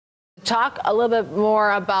talk a little bit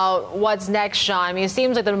more about what's next, Sean? I mean, it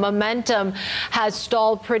seems like the momentum has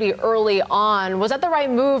stalled pretty early on. Was that the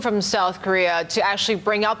right move from South Korea to actually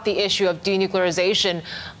bring up the issue of denuclearization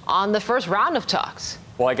on the first round of talks?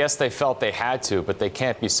 Well, I guess they felt they had to, but they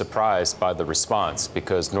can't be surprised by the response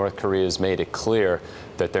because North Korea has made it clear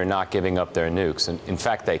that they're not giving up their nukes. And in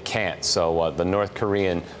fact, they can't. So the North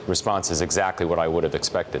Korean response is exactly what I would have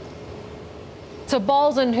expected. So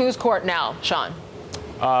ball's in whose court now, Sean?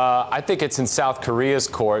 I think it's in South Korea's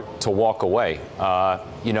court to walk away.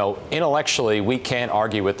 You know, intellectually, we can't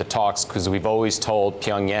argue with the talks because we've always told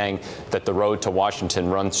Pyongyang that the road to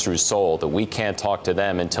Washington runs through Seoul, that we can't talk to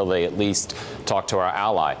them until they at least talk to our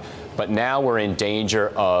ally. But now we're in danger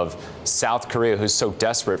of South Korea, who's so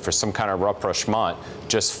desperate for some kind of rapprochement,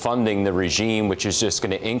 just funding the regime, which is just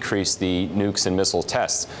going to increase the nukes and missile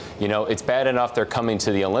tests. You know, it's bad enough they're coming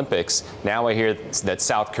to the Olympics. Now I hear that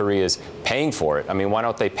South Korea is paying for it. I mean, why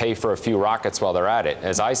don't they pay for a few rockets while they're at it?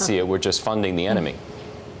 As I see it, we're just funding the enemy.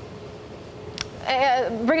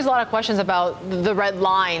 It brings a lot of questions about the red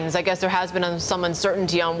lines. I guess there has been some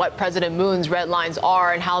uncertainty on what President Moon's red lines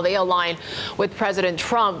are and how they align with President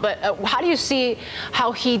Trump. But how do you see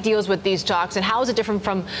how he deals with these talks, and how is it different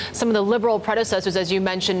from some of the liberal predecessors, as you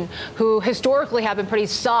mentioned, who historically have been pretty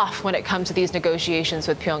soft when it comes to these negotiations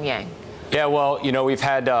with Pyongyang? Yeah, well, you know, we've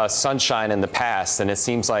had sunshine in the past, and it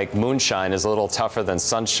seems like moonshine is a little tougher than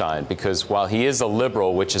sunshine because while he is a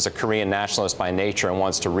liberal, which is a Korean nationalist by nature and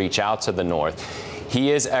wants to reach out to the North,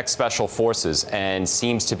 he is ex-special forces and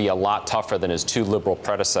seems to be a lot tougher than his two liberal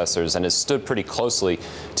predecessors and has stood pretty closely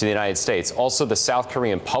to the United States. Also, the South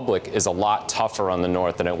Korean public is a lot tougher on the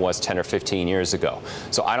North than it was 10 or 15 years ago.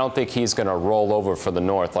 So I don't think he's going to roll over for the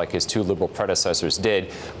North like his two liberal predecessors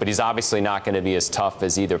did, but he's obviously not going to be as tough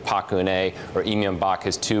as either Park Geun-hye or Lee Myung-bak,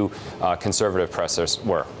 his two conservative predecessors,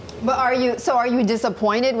 were. But are you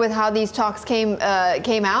disappointed with how these talks came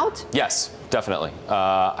out? Yes. Definitely.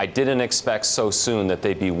 I didn't expect so soon that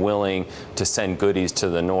they'd be willing to send goodies to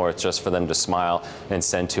the North just for them to smile and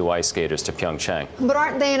send two ice skaters to Pyeongchang. But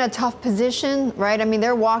aren't they in a tough position, right? I mean,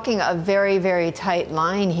 they're walking a very, very tight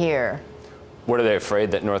line here. What, are they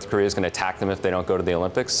afraid that North Korea is going to attack them if they don't go to the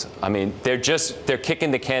Olympics? I mean, they're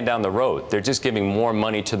kicking the can down the road. They're just giving more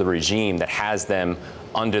money to the regime that has them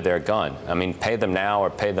under their gun. I mean, pay them now or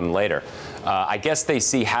pay them later. I guess they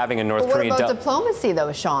see having a North Korean... What about diplomacy,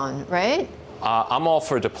 though, Sean, right? I'm all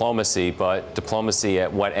for diplomacy, but diplomacy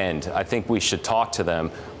at what end? I think we should talk to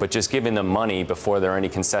them, but just giving them money before there are any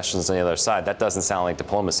concessions on the other side, that doesn't sound like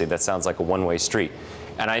diplomacy. That sounds like a one-way street.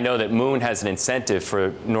 And I know that Moon has an incentive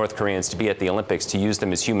for North Koreans to be at the Olympics, to use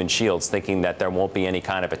them as human shields, thinking that there won't be any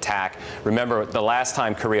kind of attack. Remember, the last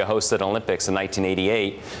time Korea hosted Olympics in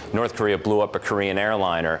 1988, North Korea blew up a Korean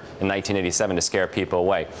airliner in 1987 to scare people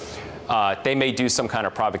away. They may do some kind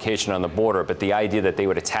of provocation on the border, but the idea that they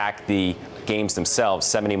would attack the games themselves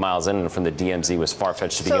 70 miles in from the DMZ was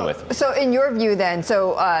far-fetched to begin with. So in your view then,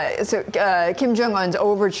 Kim Jong-un's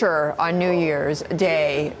overture on New Year's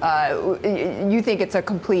Day, you think it's a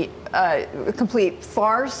complete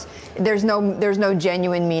farce? There's no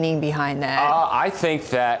genuine meaning behind that. I think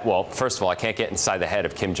that, well, first of all, I can't get inside the head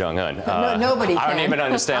of Kim Jong-un. Nobody can. I don't even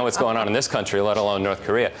understand what's going on in this country, let alone North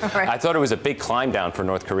Korea. Right. I thought it was a big climb down for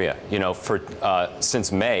North Korea. You know,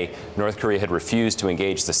 since May, North Korea had refused to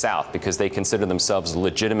engage the South because they consider themselves a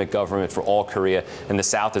legitimate government for all Korea, and the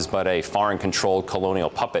South is but a foreign-controlled colonial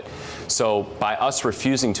puppet. So by us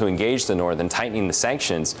refusing to engage the North and tightening the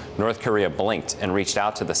sanctions, North Korea blinked and reached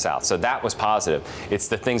out to the South. So that was positive. It's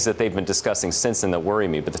the things that they've been discussing since then that worry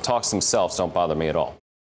me, but the talks themselves don't bother me at all.